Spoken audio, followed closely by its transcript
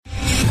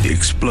The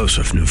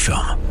explosive new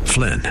film,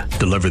 Flynn,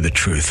 deliver the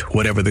truth,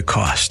 whatever the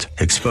cost,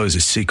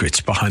 exposes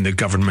secrets behind the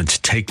government's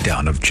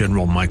takedown of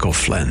General Michael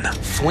Flynn.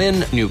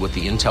 Flynn knew what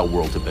the intel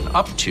world had been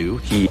up to.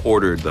 He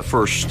ordered the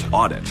first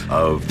audit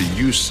of the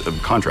use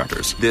of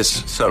contractors.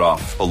 This set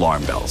off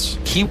alarm bells.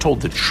 He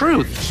told the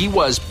truth. He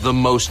was the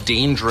most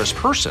dangerous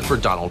person for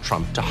Donald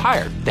Trump to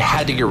hire. They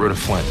had to get rid of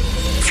Flynn.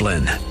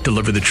 Flynn,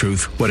 deliver the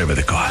truth, whatever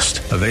the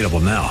cost. Available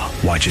now.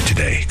 Watch it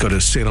today. Go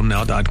to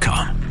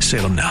salemnow.com.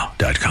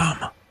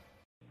 salemnow.com.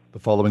 The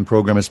following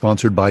program is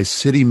sponsored by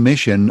City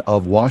Mission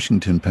of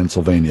Washington,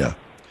 Pennsylvania.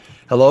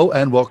 Hello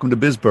and welcome to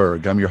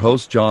Bisburg. I'm your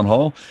host, John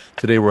Hall.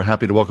 Today we're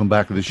happy to welcome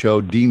back to the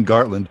show Dean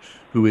Gartland,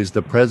 who is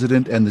the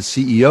president and the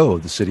CEO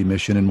of the City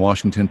Mission in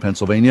Washington,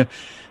 Pennsylvania.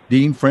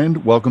 Dean,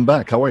 friend, welcome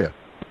back. How are you?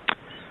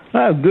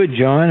 Good,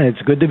 John.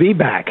 It's good to be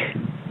back.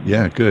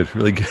 Yeah, good.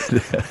 Really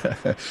good.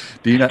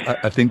 Dean,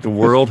 I think the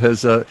world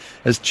has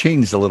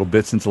changed a little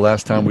bit since the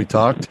last time we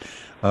talked.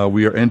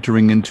 We are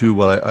entering into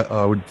what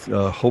I would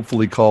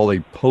hopefully call a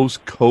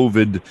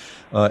post-COVID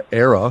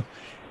era.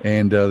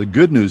 And the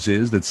good news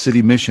is that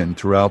City Mission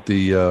throughout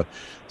the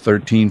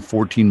 13,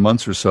 14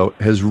 months or so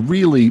has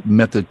really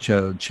met the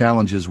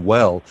challenges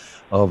well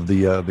of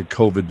the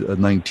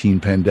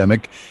COVID-19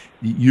 pandemic.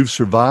 You've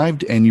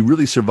survived, and you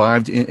really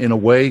survived in a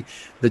way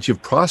that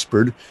you've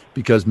prospered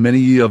because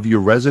many of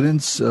your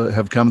residents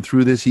have come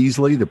through this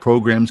easily. The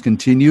programs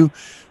continue.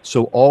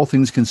 So all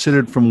things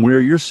considered, from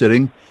where you're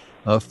sitting,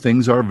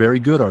 things are very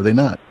good, are they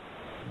not?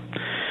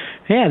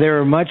 Yeah,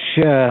 they're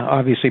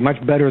obviously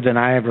much better than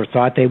I ever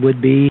thought they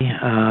would be,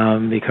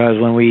 because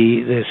when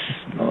this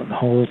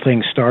whole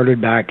thing started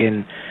back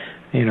in,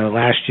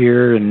 last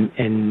year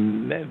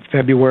in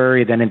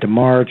February, then into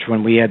March,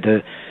 when we had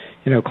to,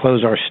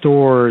 close our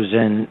stores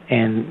and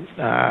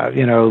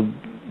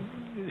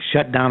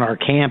shut down our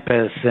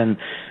campus and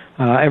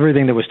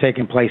everything that was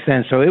taking place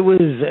then. So it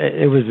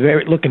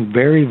was looking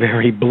very,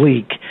 very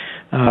bleak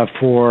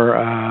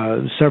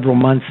for several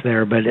months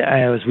there. But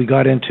as we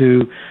got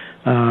into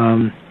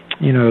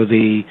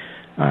the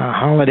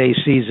holiday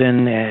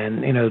season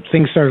and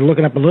things started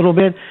looking up a little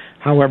bit.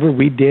 However,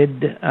 we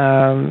did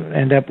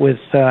end up with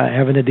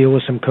having to deal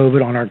with some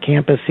COVID on our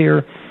campus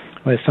here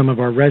with some of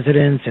our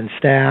residents and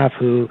staff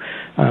who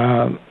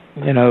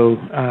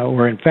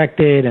were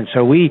infected, and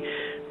so we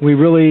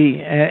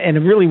really, and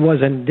it really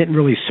didn't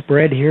really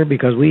spread here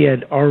because we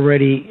had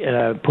already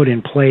put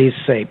in place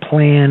a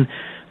plan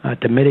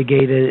to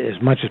mitigate it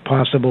as much as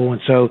possible.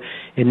 And so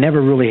it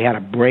never really had a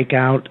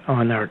breakout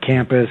on our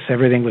campus.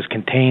 Everything was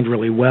contained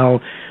really well.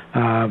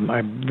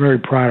 I'm very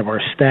proud of our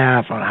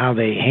staff on how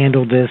they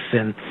handled this,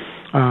 and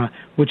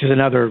which is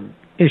another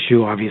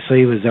issue,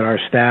 obviously, was that our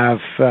staff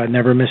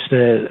never missed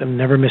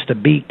a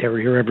beat. They were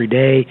here every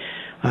day,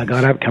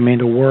 got up, come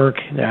into work,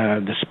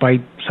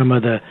 despite some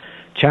of the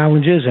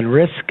challenges and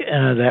risk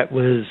that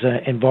was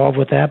involved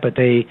with that, but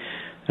they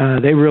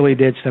really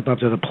did step up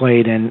to the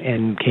plate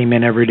and came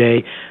in every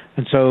day.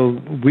 And so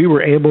we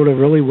were able to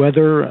really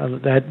weather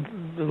that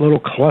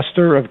little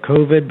cluster of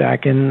COVID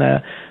back in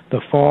the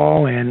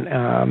fall and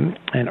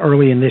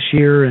early in this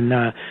year.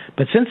 And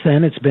but since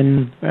then, it's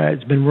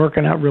been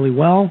working out really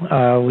well.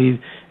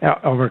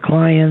 Our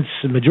clients,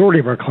 the majority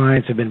of our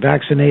clients have been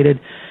vaccinated.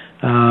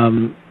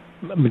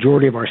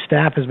 Majority of our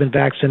staff has been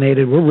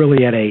vaccinated. We're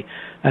really at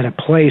a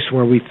place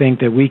where we think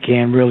that we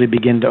can really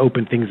begin to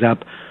open things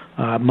up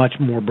much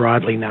more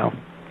broadly now.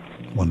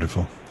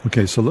 Wonderful.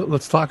 Okay, so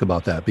let's talk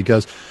about that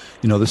because,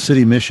 the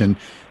City Mission,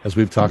 as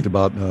we've talked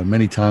about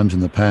many times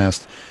in the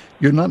past,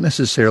 you're not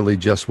necessarily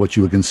just what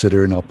you would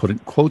consider, and I'll put in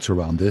quotes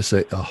around this,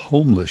 a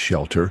homeless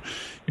shelter.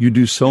 You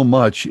do so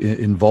much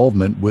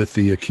involvement with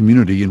the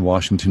community in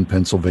Washington,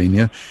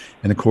 Pennsylvania.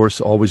 And, of course,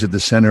 always at the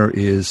center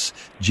is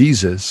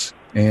Jesus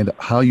and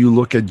how you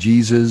look at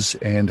Jesus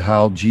and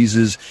how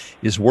Jesus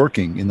is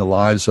working in the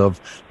lives of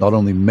not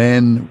only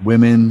men,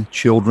 women,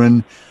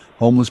 children,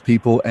 homeless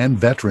people, and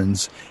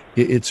veterans.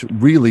 It's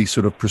really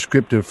sort of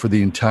prescriptive for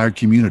the entire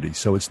community.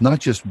 So it's not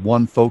just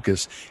one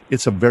focus.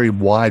 It's a very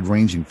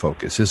wide-ranging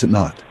focus, is it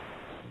not?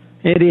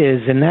 It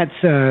is, and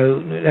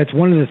that's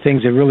one of the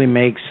things that really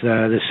makes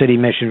the City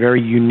Mission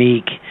very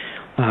unique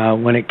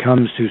when it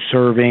comes to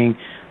serving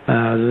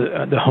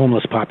the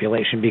homeless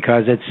population,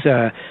 because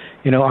it's,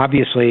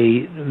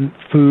 obviously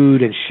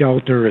food and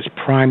shelter is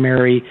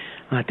primary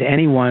to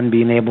anyone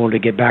being able to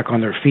get back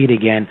on their feet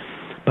again.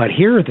 But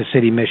here at the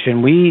City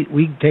Mission,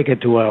 we take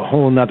it to a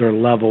whole nother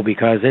level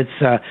because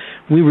it's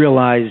we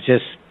realize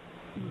just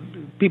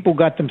people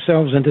got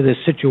themselves into this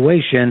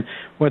situation,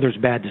 whether it's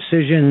bad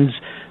decisions,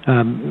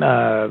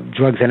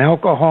 drugs and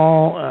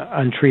alcohol,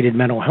 untreated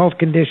mental health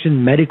conditions,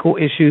 medical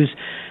issues.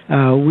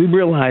 We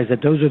realize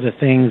that those are the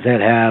things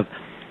that have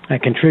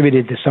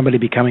contributed to somebody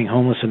becoming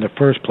homeless in the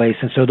first place.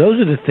 And so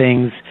those are the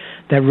things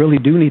that really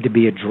do need to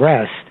be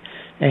addressed.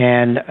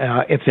 And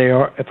if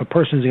a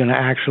person's going to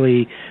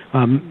actually,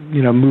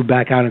 move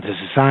back out into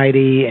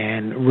society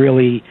and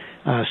really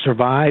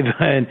survive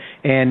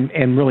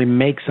and really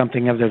make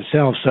something of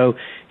themselves. So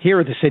here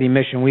at the City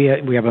Mission, we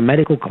have a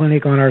medical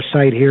clinic on our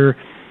site here.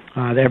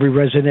 Every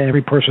resident,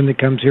 every person that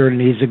comes here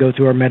needs to go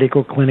through our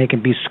medical clinic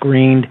and be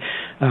screened.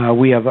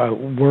 We have a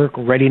work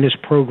readiness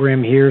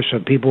program here, so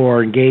people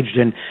are engaged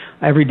in,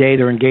 every day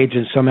they're engaged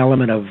in some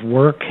element of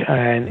work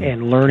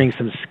and learning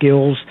some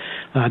skills,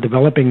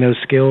 developing those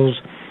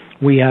skills.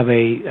 We have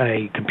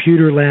a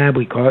computer lab,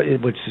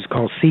 which is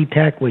called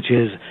CTech, which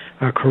is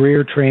a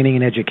career training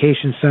and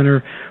education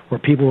center where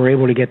people are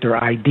able to get their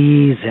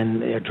IDs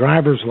and their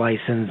driver's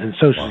license and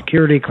social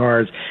security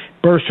cards,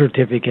 birth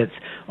certificates,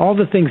 all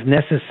the things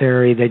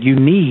necessary that you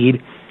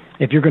need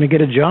if you're going to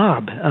get a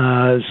job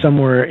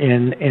somewhere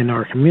in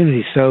our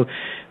community. So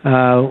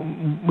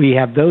we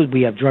have those.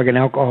 We have drug and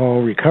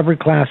alcohol recovery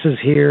classes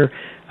here.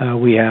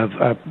 We have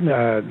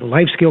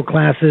life skill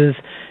classes.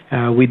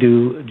 We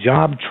do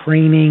job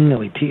training.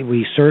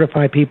 We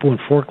certify people in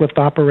forklift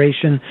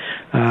operation.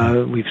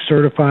 We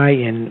certify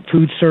in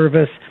food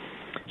service.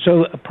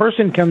 So a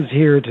person comes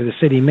here to the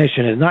City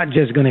Mission is not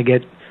just going to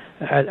get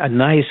a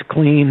nice,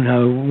 clean,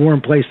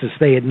 warm place to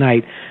stay at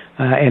night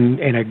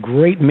and a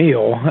great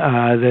meal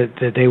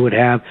that they would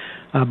have,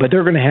 but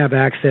they're going to have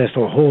access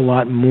to a whole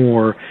lot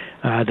more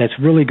that's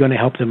really going to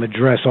help them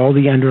address all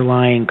the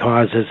underlying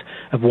causes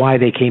of why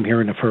they came here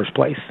in the first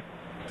place.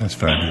 That's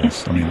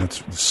fabulous. I mean,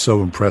 that's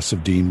so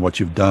impressive, Dean,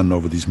 what you've done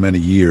over these many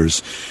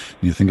years.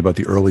 You think about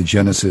the early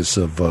genesis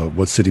of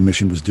what City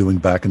Mission was doing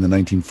back in the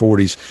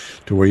 1940s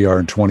to where you are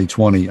in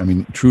 2020. I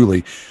mean,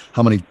 truly,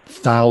 how many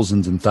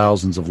thousands and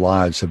thousands of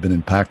lives have been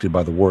impacted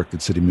by the work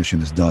that City Mission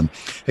has done.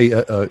 Hey,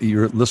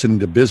 you're listening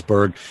to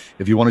Bisberg.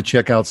 If you want to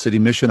check out City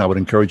Mission, I would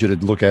encourage you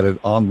to look at it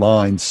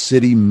online,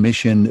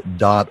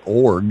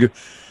 citymission.org.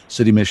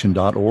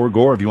 citymission.org,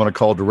 or if you want to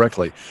call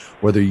directly,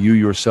 whether you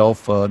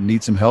yourself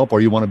need some help or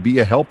you want to be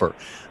a helper,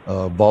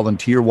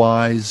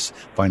 volunteer-wise,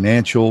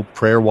 financial,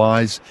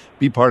 prayer-wise,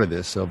 be part of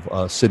this,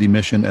 of City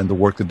Mission and the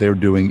work that they're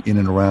doing in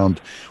and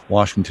around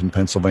Washington,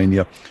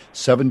 Pennsylvania.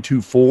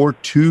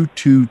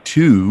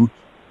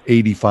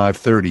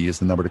 724-222-8530 is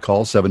the number to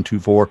call,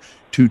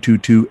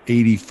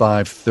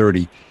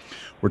 724-222-8530.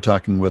 We're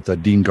talking with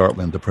Dean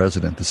Gartland, the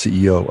president, the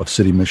CEO of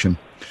City Mission.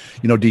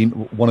 You know, Dean,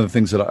 one of the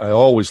things that I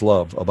always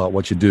love about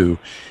what you do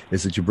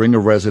is that you bring a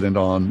resident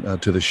on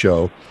to the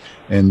show,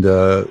 and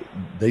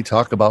they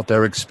talk about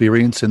their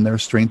experience and their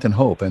strength and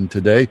hope. And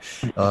today,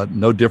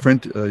 no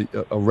different, a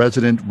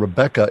resident,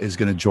 Rebecca, is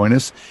going to join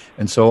us,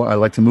 and so I'd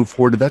like to move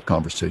forward to that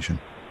conversation.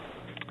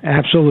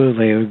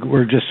 Absolutely.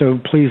 We're just so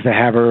pleased to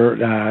have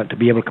her to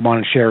be able to come on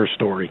and share her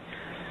story.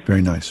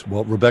 Very nice.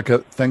 Well, Rebecca,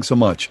 thanks so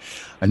much.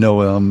 I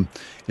know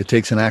it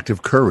takes an act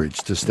of courage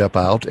to step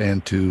out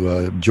and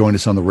to join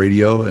us on the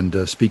radio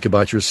and speak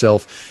about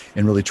yourself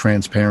in really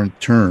transparent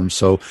terms.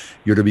 So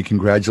you're to be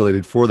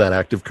congratulated for that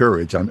act of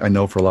courage. I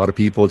know for a lot of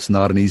people it's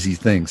not an easy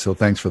thing. So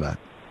thanks for that.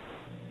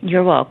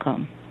 You're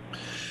welcome.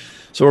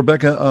 So,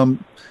 Rebecca,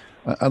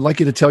 I'd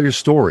like you to tell your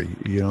story.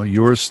 You know,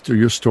 your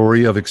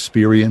story of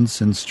experience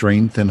and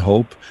strength and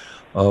hope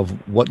of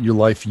what your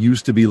life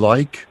used to be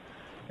like,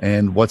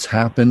 and what's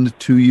happened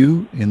to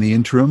you in the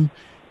interim,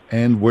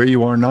 and where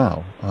you are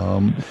now,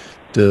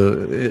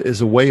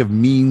 as a way of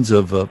means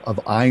of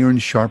iron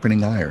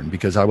sharpening iron.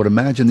 Because I would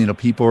imagine, you know,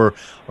 people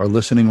are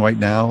listening right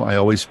now. I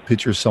always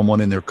picture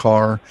someone in their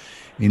car,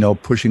 you know,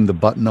 pushing the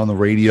button on the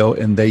radio,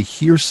 and they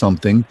hear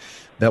something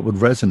that would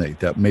resonate,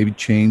 that maybe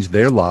change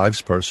their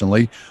lives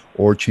personally,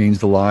 or change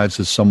the lives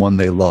of someone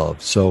they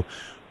love. So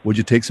would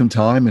you take some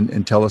time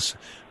and tell us,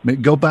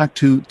 go back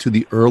to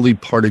the early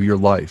part of your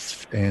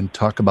life and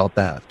talk about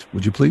that.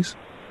 Would you please?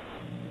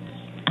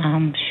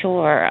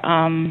 Sure.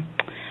 I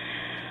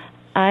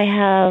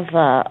have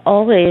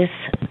always,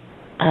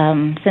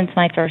 since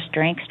my first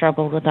drink,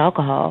 struggled with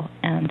alcohol.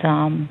 And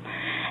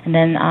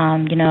then,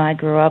 you know, I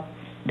grew up,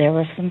 there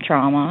was some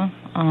trauma.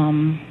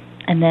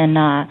 And then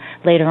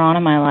later on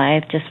in my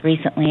life, just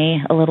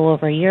recently, a little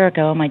over a year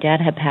ago, my dad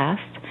had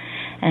passed.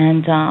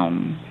 And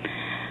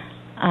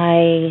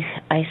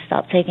I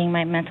stopped taking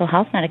my mental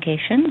health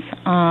medications.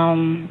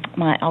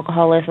 My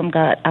alcoholism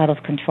got out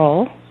of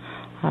control.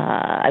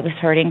 I was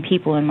hurting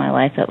people in my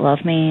life that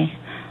loved me.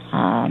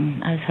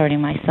 I was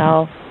hurting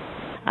myself.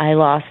 I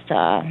lost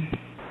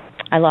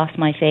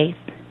my faith.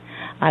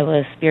 I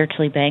was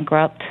spiritually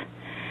bankrupt.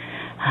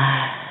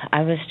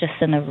 I was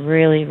just in a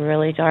really,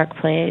 really dark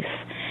place.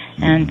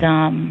 And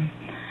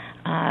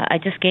I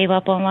just gave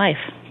up on life,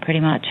 pretty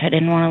much. I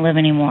didn't want to live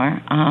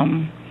anymore.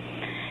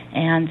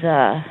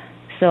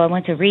 So I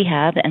went to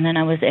rehab, and then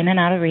I was in and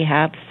out of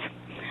rehabs.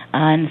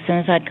 And as soon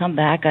as I'd come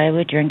back, I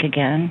would drink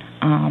again.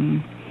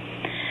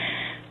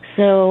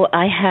 So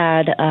I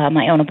had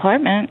my own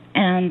apartment,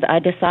 and I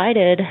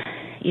decided,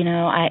 you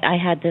know, I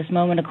had this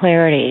moment of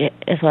clarity,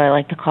 is what I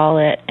like to call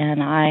it,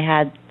 and I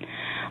had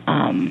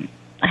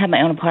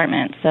my own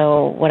apartment.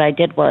 So what I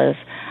did was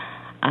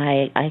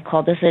I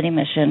called the City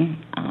Mission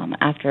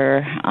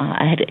after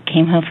I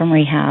came home from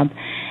rehab,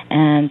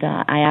 and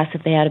I asked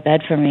if they had a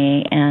bed for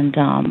me, and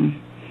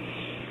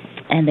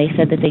they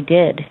said that they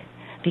did,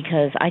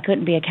 because I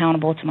couldn't be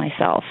accountable to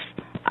myself.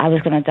 I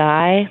was going to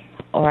die,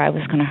 or I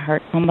was going to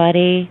hurt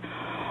somebody.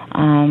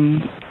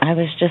 I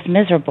was just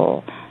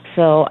miserable.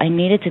 So I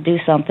needed to do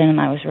something,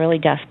 and I was really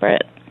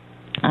desperate.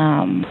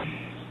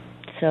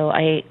 So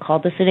I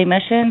called the City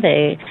Mission.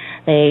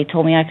 They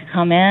told me I could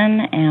come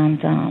in,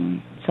 and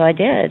so I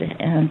did.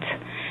 And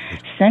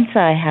since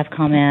I have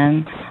come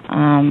in,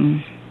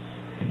 I'm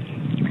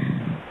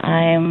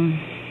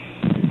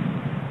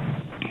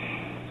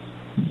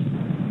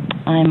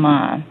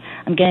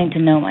getting to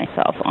know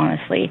myself,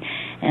 honestly,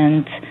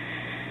 and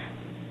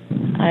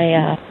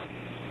I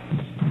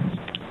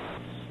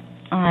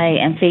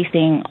am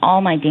facing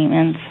all my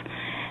demons,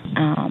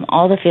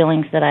 all the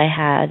feelings that I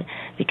had,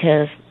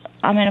 because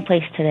I'm in a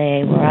place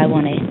today where I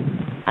want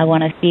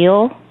to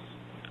feel,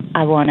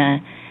 I want to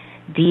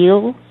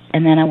deal,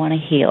 and then I want to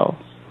heal,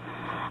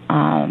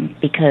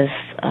 because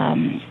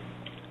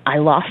I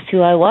lost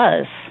who I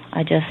was.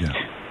 I just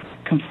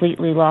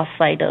completely lost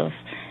sight of,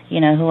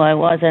 who I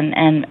was,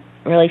 and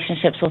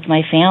relationships with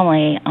my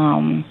family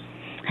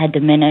had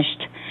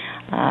diminished.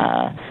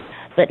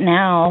 But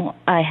now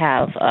I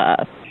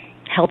have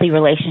healthy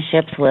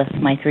relationships with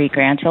my 3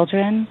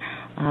 grandchildren,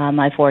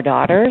 my 4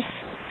 daughters,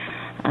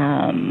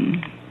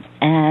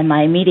 and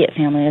my immediate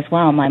family as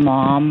well, my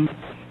mom,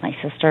 my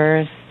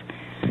sisters,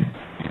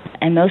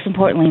 and most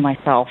importantly,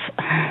 myself.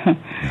 And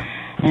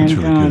that's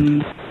really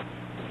good.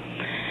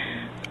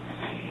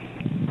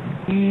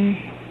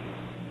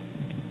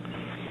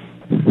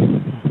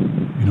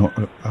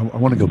 I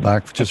want to go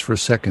back just for a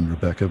second,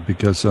 Rebecca,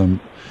 because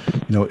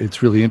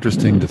it's really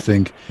interesting to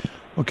think,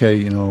 okay,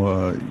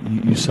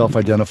 you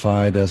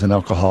self-identified as an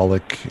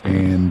alcoholic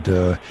and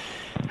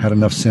had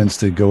enough sense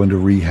to go into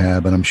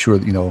rehab, and I'm sure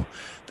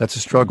that's a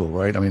struggle,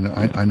 right? I mean,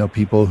 I know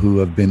people who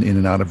have been in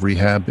and out of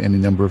rehab any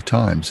number of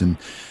times, and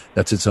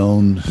that's its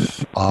own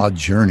odd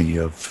journey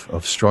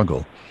of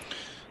struggle.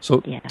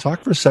 So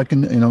talk for a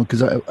second,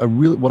 because I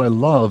really, what I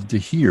love to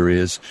hear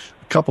is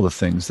a couple of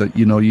things that,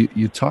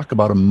 you talk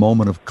about a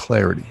moment of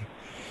clarity.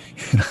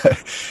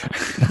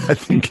 I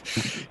think,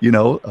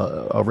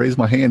 I'll raise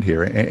my hand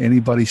here.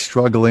 Anybody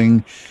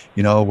struggling,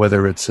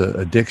 whether it's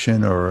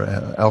addiction or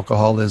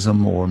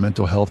alcoholism or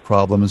mental health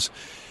problems,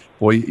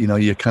 boy,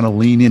 you kind of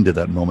lean into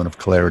that moment of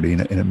clarity,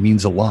 and it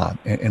means a lot.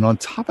 And on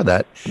top of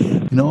that,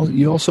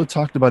 you also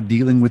talked about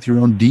dealing with your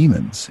own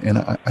demons. And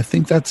I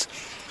think that's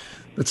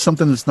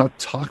something that's not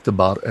talked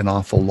about an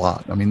awful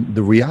lot. I mean,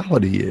 the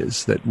reality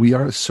is that we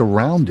are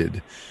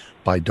surrounded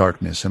by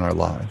darkness in our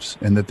lives,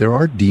 and that there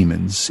are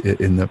demons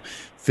in the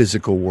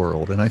physical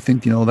world. And I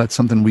think, that's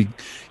something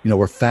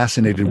we're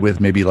fascinated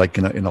with, maybe like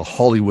in a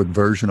Hollywood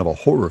version of a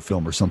horror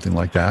film or something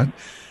like that.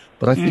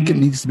 But I think it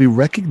needs to be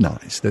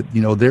recognized that,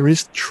 there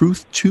is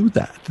truth to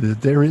that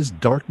there is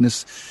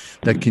darkness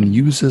that can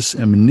use us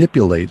and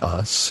manipulate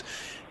us.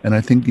 And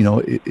I think,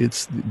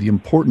 it's the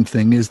important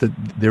thing is that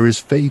there is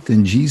faith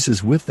in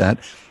Jesus with that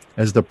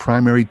as the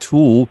primary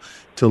tool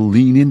to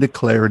lean into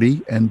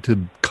clarity and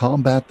to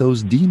combat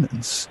those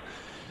demons.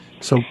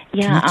 So can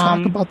you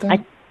talk about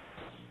that?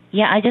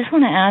 I just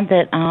want to add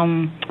that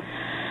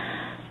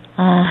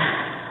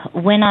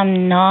when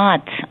I'm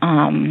not,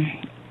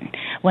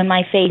 when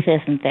my faith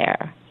isn't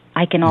there,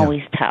 I can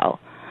always tell.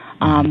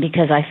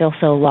 Because I feel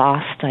so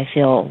lost, I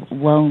feel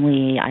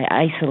lonely,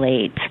 I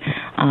isolate,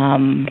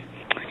 and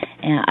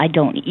I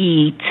don't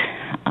eat.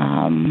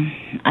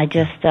 I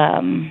just,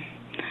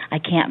 I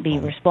can't be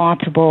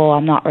responsible.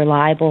 I'm not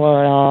reliable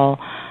at all,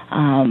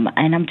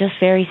 and I'm just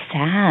very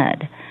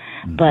sad.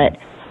 But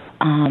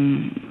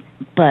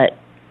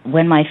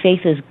when my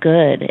faith is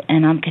good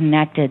and I'm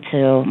connected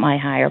to my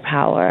higher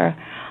power,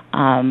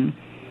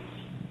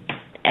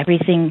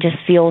 everything just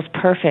feels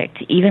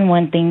perfect, even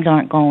when things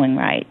aren't going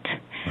right.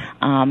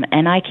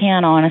 And I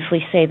can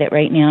honestly say that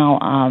right now,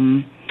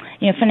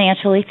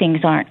 financially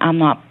I'm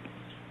not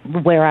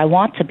where I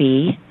want to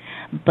be.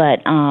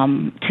 But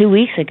 2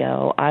 weeks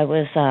ago, I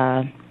was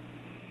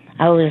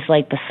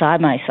like beside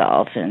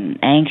myself and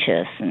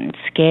anxious and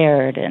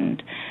scared,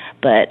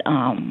 but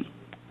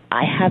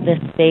I have this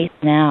faith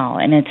now,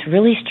 and it's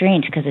really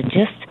strange because it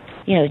just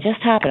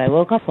happened. I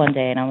woke up one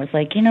day and I was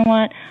like, you know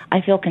what?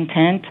 I feel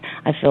content.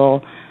 I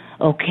feel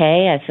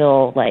okay. I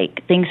feel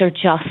like things are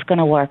just going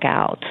to work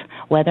out,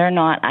 whether or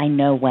not I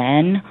know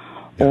when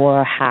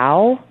or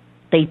how.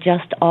 They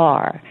just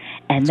are,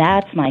 and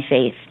that's my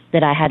faith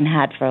that I hadn't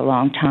had for a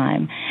long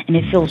time. And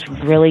it feels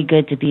really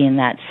good to be in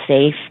that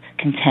safe,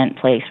 content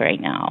place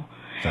right now.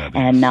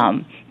 Fabulous.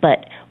 And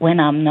but when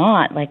I'm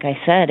not, like I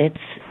said, it's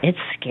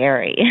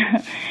scary.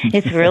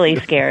 It's really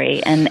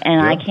scary. And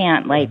I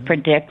can't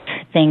predict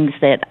things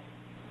that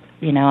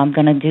I'm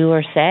going to do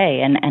or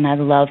say. And I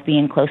love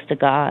being close to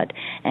God.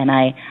 And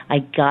I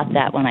got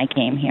that when I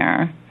came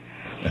here.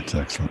 That's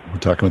excellent. We're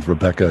talking with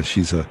Rebecca.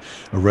 She's a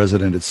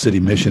resident at City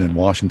Mission in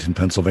Washington,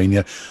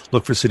 Pennsylvania.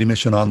 Look for City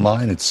Mission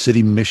online at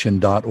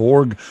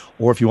citymission.org,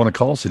 or if you want to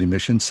call City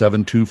Mission,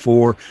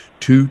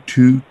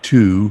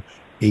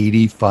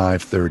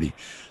 724-222-8530.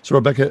 So,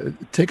 Rebecca,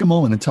 take a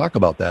moment and talk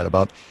about that,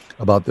 about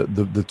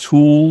the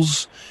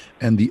tools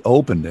and the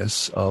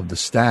openness of the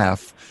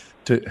staff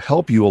to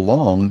help you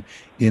along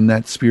in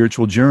that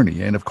spiritual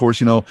journey. And of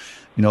course,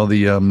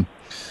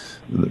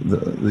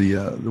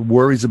 the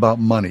worries about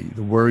money,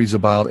 the worries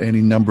about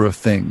any number of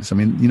things. I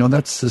mean,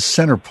 that's the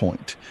center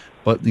point.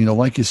 But,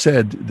 like you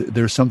said,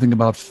 there's something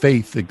about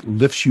faith that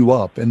lifts you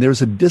up. And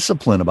there's a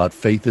discipline about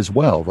faith as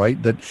well,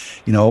 right? That,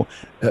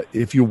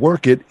 if you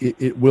work it,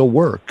 it will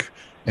work.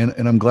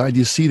 And I'm glad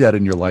you see that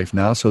in your life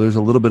now. So there's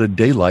a little bit of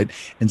daylight.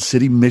 And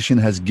City Mission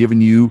has given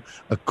you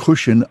a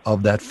cushion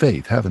of that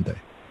faith, haven't they?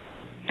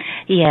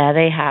 Yeah,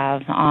 they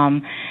have.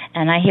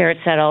 And I hear it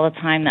said all the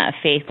time that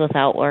faith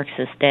without works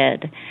is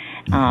dead.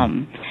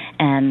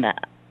 And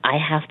I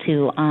have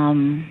to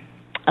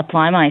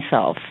apply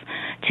myself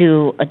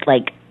to,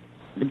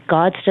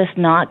 God's just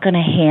not going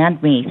to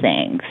hand me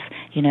things.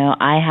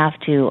 I have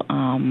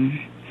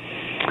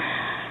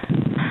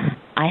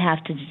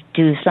to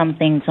do some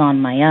things on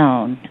my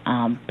own.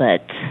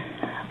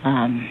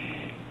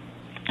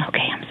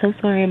 Okay, I'm so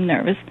sorry. I'm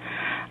nervous.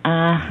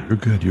 You're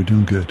good. You're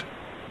doing good.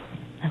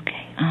 Okay.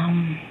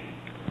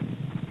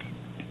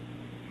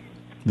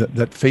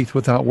 That faith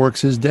without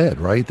works is dead,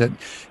 right? That,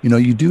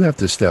 you do have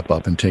to step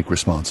up and take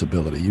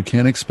responsibility. You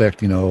can't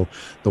expect, the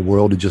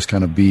world to just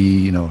kind of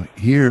be,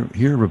 here,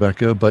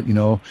 Rebecca, but,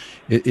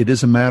 it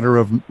is a matter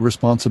of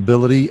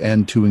responsibility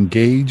and to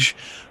engage,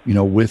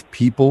 with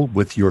people,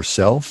 with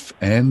yourself,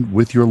 and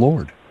with your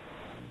Lord.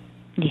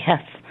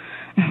 Yes.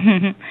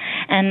 And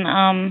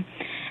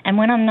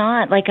when I'm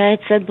not, like I had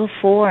said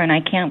before, and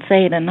I can't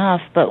say it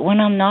enough, but when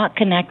I'm not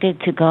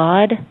connected to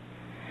God,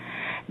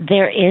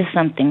 there is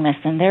something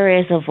missing. There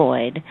is a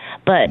void.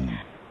 But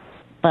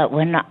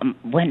when I'm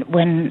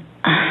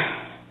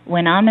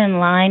in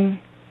line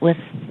with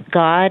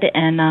God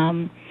and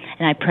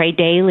I pray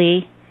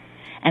daily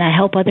and I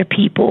help other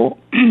people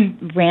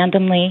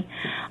randomly,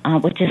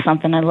 which is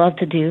something I love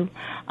to do,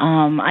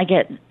 I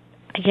get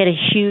a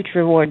huge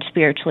reward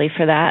spiritually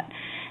for that.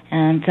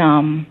 And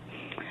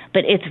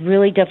but it's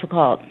really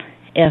difficult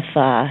if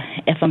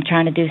I'm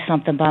trying to do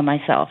something by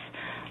myself.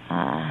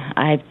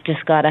 I've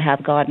just got to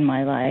have God in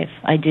my life.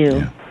 I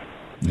do.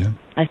 Yeah.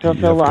 I feel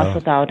so lost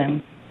without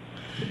Him.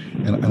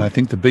 And I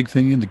think the big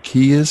thing and the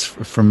key is,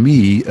 for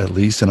me at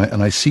least, and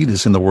I see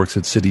this in the works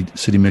that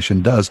City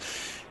Mission does,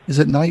 is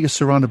that now you're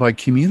surrounded by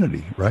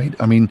community, right?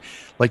 I mean,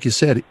 like you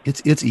said,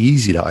 it's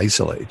easy to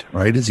isolate,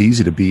 right? It's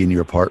easy to be in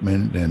your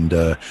apartment and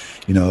go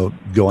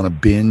on a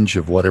binge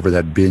of whatever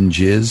that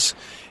binge is,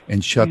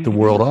 and shut the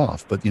world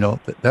off. But,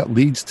 that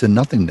leads to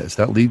nothingness.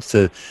 That leads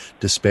to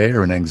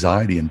despair and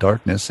anxiety and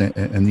darkness.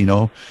 And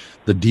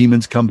the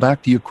demons come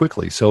back to you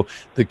quickly. So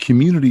the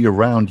community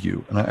around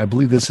you, and I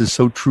believe this is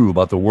so true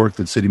about the work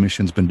that City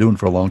Mission's been doing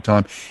for a long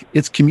time,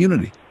 it's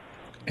community.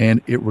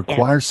 And it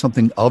requires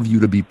something of you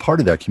to be part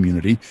of that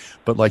community.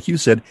 But like you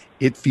said,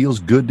 it feels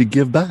good to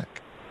give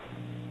back.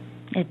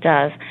 It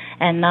does.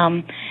 And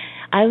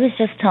I was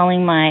just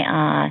telling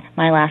my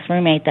last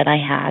roommate that I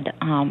had,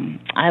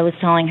 I was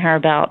telling her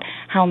about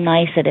how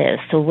nice it is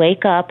to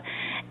wake up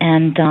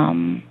and,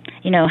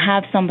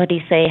 have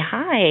somebody say,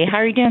 hi, how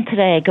are you doing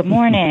today? Good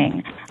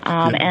morning.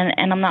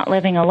 And I'm not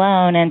living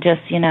alone and just,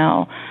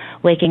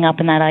 waking up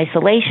in that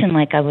isolation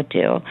like I would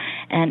do.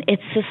 And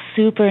it's just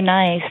super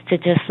nice to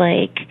just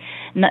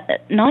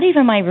not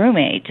even my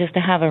roommate, just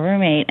to have a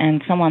roommate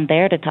and someone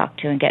there to talk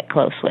to and get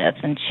close with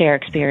and share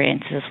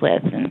experiences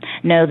with and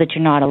know that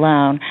you're not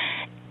alone.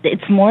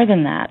 It's more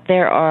than that.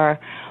 There are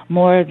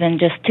more than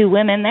just two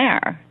women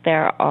there.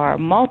 There are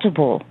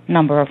multiple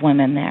number of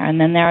women there. And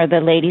then there are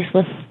the ladies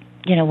with,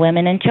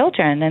 women and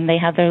children, and they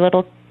have their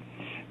little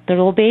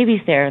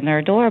babies there, and they're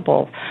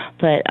adorable.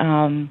 But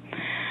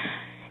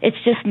it's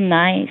just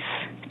nice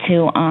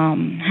to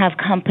have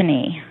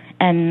company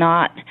and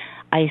not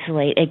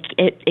isolate.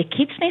 It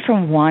keeps me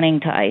from wanting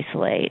to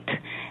isolate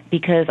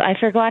because I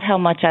forgot how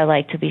much I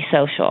like to be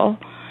social.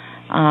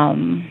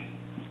 And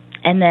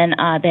then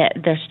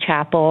there's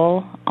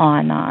chapel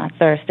on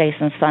Thursdays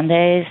and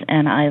Sundays,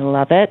 and I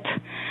love it.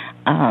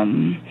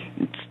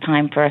 It's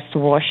time for us to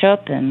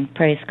worship and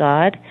praise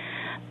God.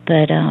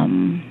 But,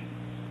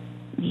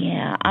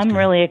 I'm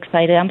really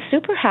excited. I'm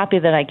super happy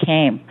that I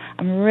came.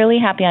 I'm really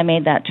happy I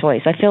made that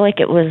choice. I feel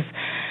like it was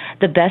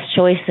the best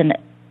choice in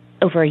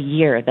over a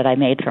year that I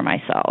made for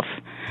myself.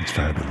 That's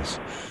fabulous.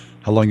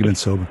 How long have you been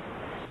sober?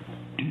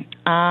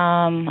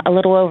 A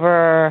little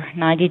over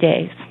 90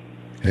 days.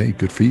 Hey,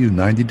 good for you.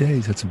 90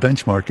 days. That's a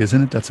benchmark,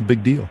 isn't it? That's a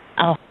big deal.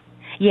 Oh,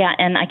 yeah,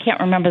 and I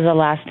can't remember the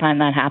last time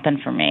that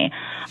happened for me.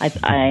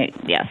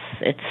 Yes,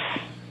 it's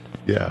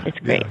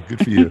great. Yeah,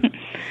 good for you.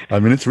 I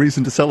mean, it's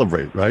reason to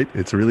celebrate, right?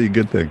 It's really a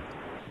good thing.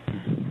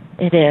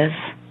 It is.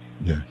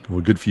 Yeah,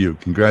 well, good for you.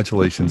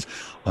 Congratulations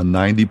on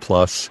 90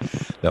 plus,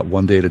 that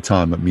one day at a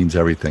time. It means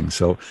everything.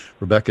 So,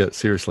 Rebecca,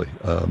 seriously,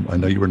 I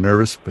know you were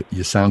nervous, but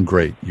you sound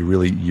great. You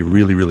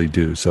really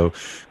do. So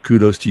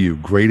kudos to you.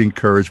 Great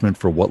encouragement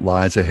for what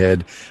lies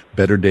ahead,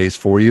 better days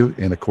for you.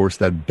 And of course,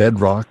 that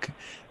bedrock,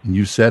 and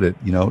you said it,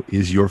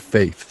 is your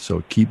faith.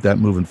 So keep that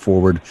moving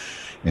forward.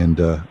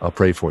 And I'll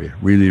pray for you.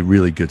 Really,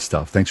 really good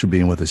stuff. Thanks for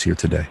being with us here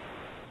today.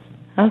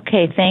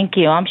 Okay, thank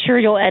you. I'm sure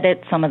you'll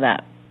edit some of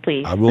that,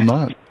 please. I will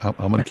not.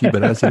 I'm going to keep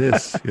it as it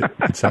is.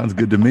 It sounds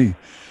good to me.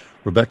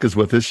 Rebecca's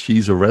with us.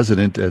 She's a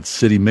resident at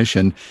City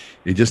Mission.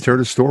 You just heard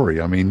her story.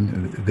 I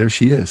mean, there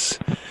she is.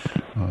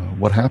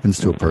 What happens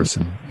to a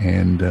person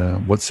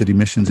and what City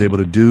Mission's able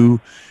to do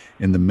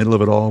in the middle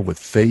of it all with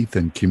faith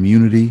and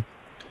community.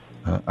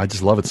 I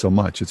just love it so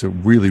much. It's a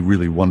really,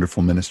 really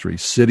wonderful ministry.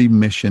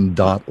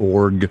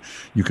 citymission.org.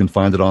 You can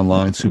find it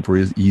online, super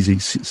easy,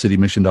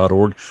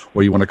 citymission.org,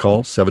 or you want to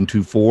call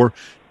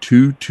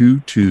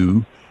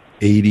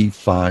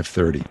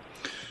 724-222-8530.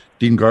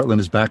 Dean Gartland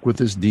is back with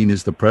us. Dean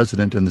is the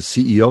president and the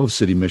CEO of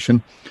City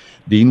Mission.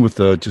 Dean, with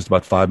just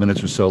about 5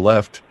 minutes or so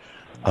left,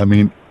 I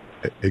mean,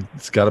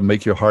 it's got to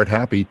make your heart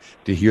happy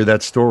to hear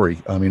that story.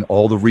 I mean,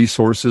 all the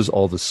resources,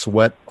 all the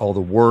sweat, all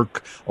the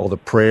work, all the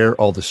prayer,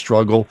 all the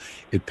struggle,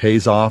 it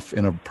pays off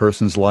in a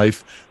person's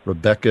life.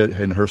 Rebecca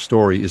and her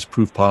story is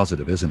proof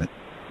positive, isn't it?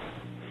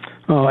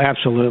 Oh,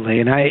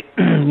 absolutely.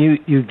 And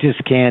you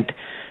just can't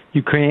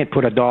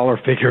put a dollar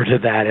figure to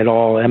that at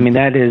all. I mean,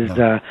 that is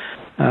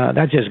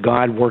that's just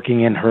God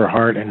working in her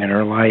heart and in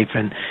her life,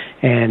 and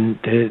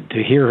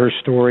to hear her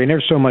story. And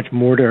there's so much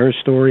more to her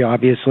story,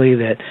 obviously,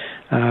 that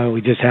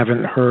we just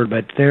haven't heard.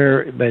 But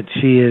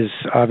she is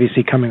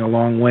obviously coming a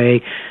long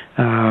way.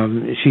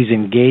 She's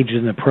engaged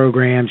in the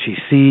program. She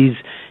sees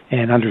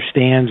and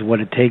understands what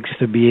it takes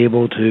to be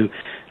able to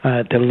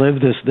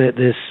live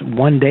this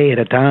one day at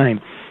a time,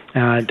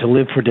 to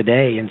live for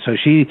today. And so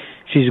she's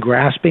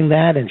grasping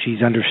that, and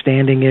she's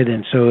understanding it.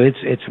 And so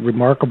it's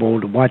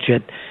remarkable to watch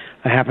it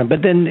happen.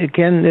 But then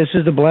again, this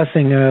is the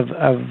blessing of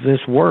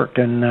this work,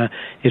 and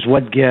is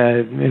what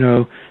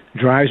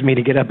drives me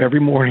to get up every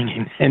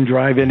morning and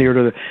drive in here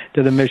to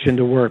the mission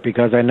to work,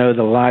 because I know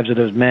the lives of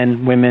those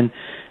men, women,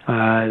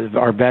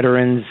 our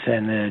veterans,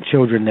 and the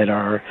children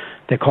that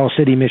call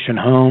City Mission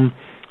home.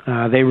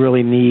 They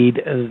really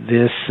need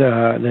this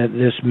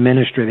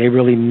ministry. They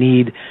really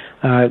need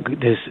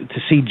this to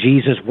see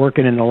Jesus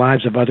working in the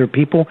lives of other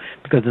people,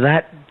 because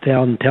that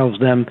tells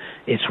them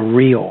it's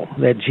real,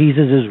 that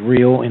Jesus is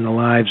real in the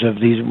lives of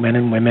these men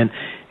and women,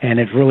 and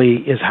it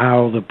really is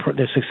how the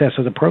success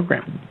of the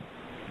program.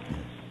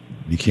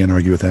 You can't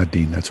argue with that,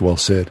 Dean. That's well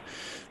said.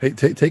 Hey,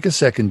 take a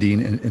second,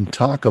 Dean, and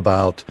talk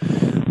about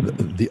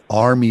the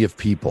army of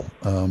people.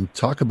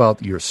 Talk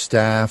about your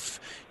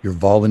staff, your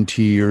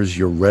volunteers,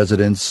 your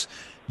residents.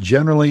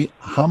 Generally,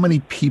 how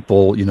many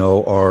people,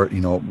 are,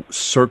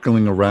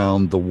 circling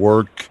around the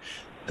work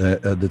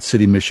that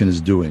City Mission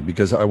is doing?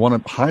 Because I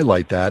want to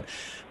highlight that,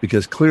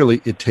 because clearly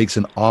it takes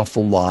an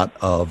awful lot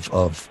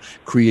of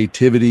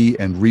creativity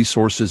and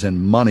resources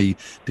and money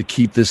to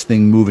keep this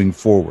thing moving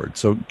forward.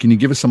 So can you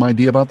give us some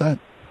idea about that?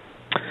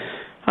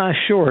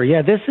 Sure.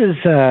 Yeah, this is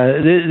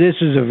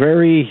a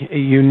very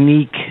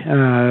unique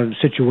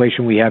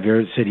situation we have here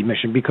at City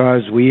Mission,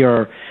 because we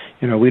are,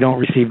 we don't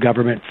receive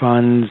government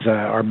funds.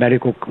 Our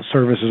medical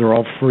services are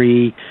all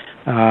free.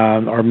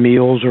 Our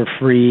meals are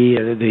free.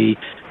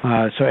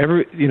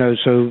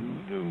 So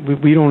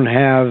we don't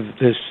have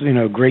this,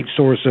 great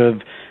source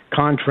of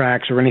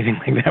contracts or anything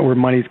like that where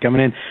money's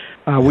coming in.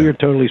 We are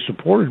totally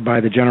supported by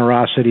the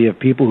generosity of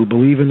people who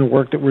believe in the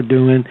work that we're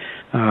doing,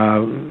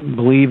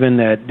 believe in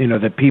that,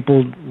 that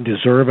people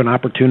deserve an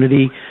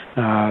opportunity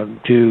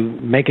to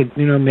make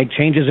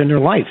changes in their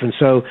life. And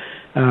so,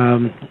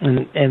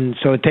 and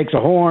so it takes a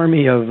whole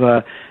army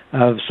of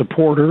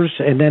supporters,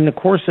 and then, of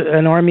course,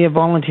 an army of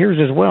volunteers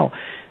as well.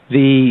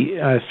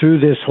 Through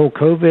this whole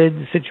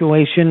COVID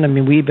situation, I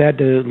mean, we've had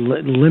to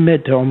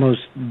limit to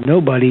almost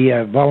nobody,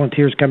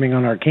 volunteers coming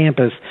on our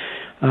campus,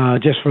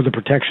 just for the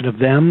protection of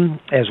them,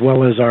 as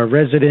well as our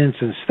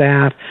residents and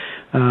staff.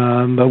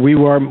 But we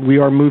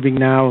are moving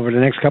now over the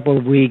next couple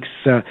of weeks,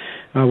 where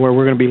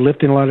we're going to be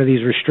lifting a lot of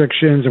these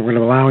restrictions, and we're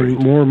going to allow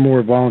more and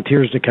more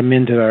volunteers to come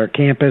into our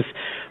campus.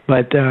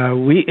 But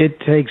it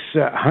takes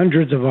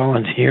hundreds of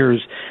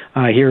volunteers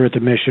here at the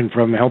mission,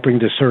 from helping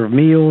to serve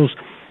meals,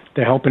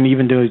 to helping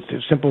even do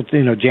simple,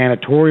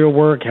 janitorial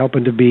work,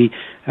 helping to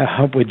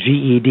help with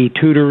GED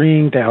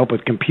tutoring, to help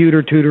with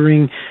computer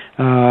tutoring,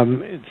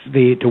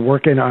 to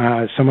work in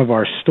some of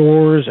our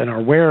stores and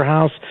our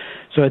warehouse.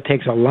 So it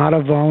takes a lot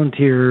of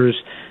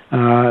volunteers,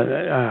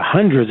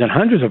 hundreds and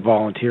hundreds of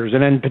volunteers,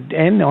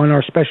 and on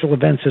our special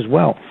events as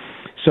well.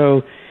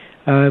 So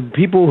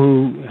people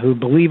who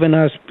believe in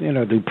us,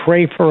 who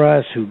pray for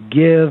us, who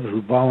give,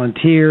 who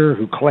volunteer,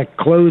 who collect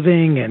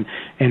clothing and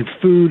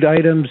food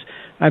items.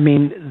 I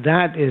mean,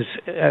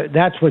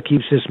 that's what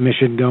keeps this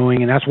mission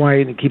going, and that's why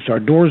it keeps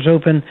our doors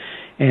open,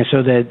 and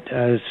so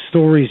that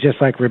stories just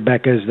like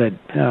Rebecca's, that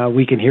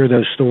we can hear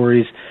those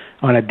stories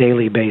on a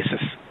daily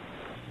basis.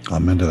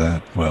 Amen to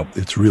that. Well,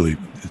 it's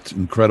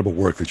incredible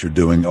work that you're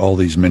doing all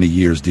these many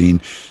years, Dean.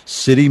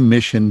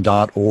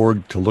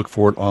 citymission.org to look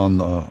for it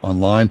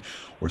online,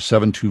 or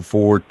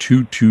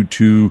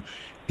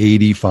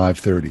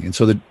 724-222-8530. And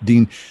so,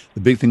 Dean, the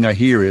big thing I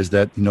hear is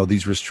that,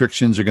 these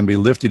restrictions are going to be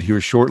lifted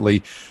here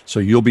shortly, so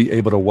you'll be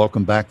able to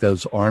welcome back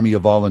those army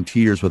of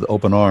volunteers with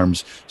open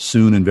arms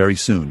soon and very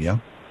soon, yeah?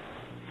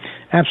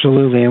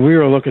 Absolutely, and we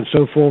are looking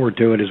so forward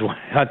to it as well.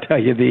 I'll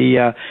tell you,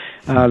 the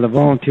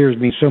volunteers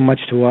mean so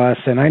much to us,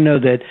 and I know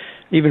that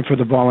even for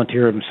the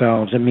volunteer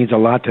themselves. It means a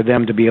lot to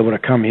them to be able to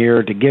come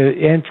here to give,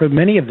 and for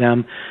many of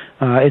them,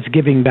 it's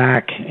giving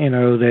back.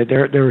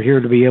 That they're here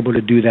to be able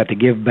to do that, to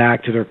give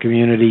back to their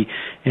community,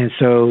 and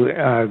so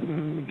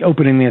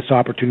opening this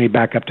opportunity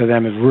back up to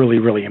them is really,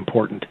 really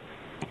important.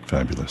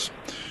 Fabulous.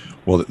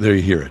 Well, there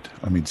you hear it.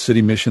 I mean,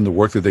 City Mission, the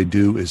work that they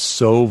do is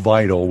so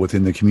vital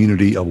within the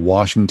community of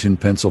Washington,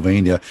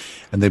 Pennsylvania,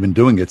 and they've been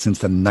doing it since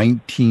the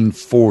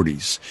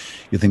 1940s.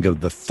 You think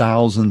of the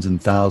thousands and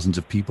thousands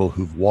of people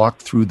who've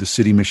walked through the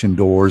City Mission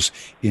doors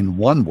in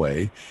one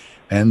way,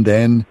 and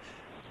then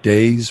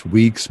days,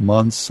 weeks,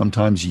 months,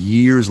 sometimes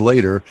years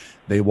later,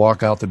 they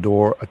walk out the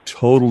door a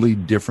totally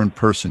different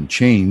person,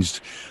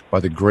 changed by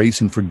the grace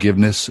and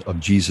forgiveness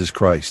of Jesus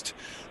Christ.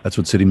 That's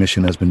what City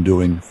Mission has been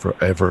doing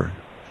forever,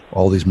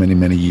 all these many,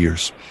 many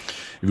years.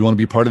 If you want to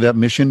be part of that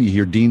mission, you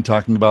hear Dean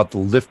talking about the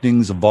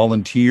liftings of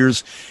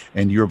volunteers,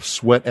 and your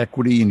sweat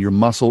equity and your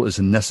muscle is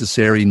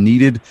necessary,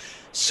 needed.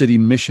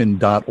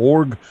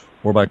 citymission.org,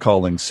 or by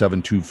calling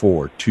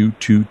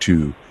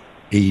 724-222-8530,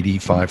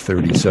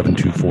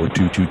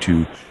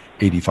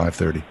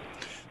 724-222-8530.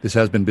 This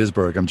has been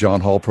Bisberg. I'm John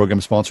Hall,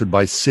 program sponsored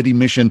by City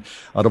Mission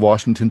out of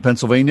Washington,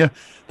 Pennsylvania.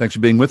 Thanks for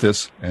being with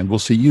us, and we'll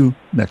see you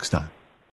next time.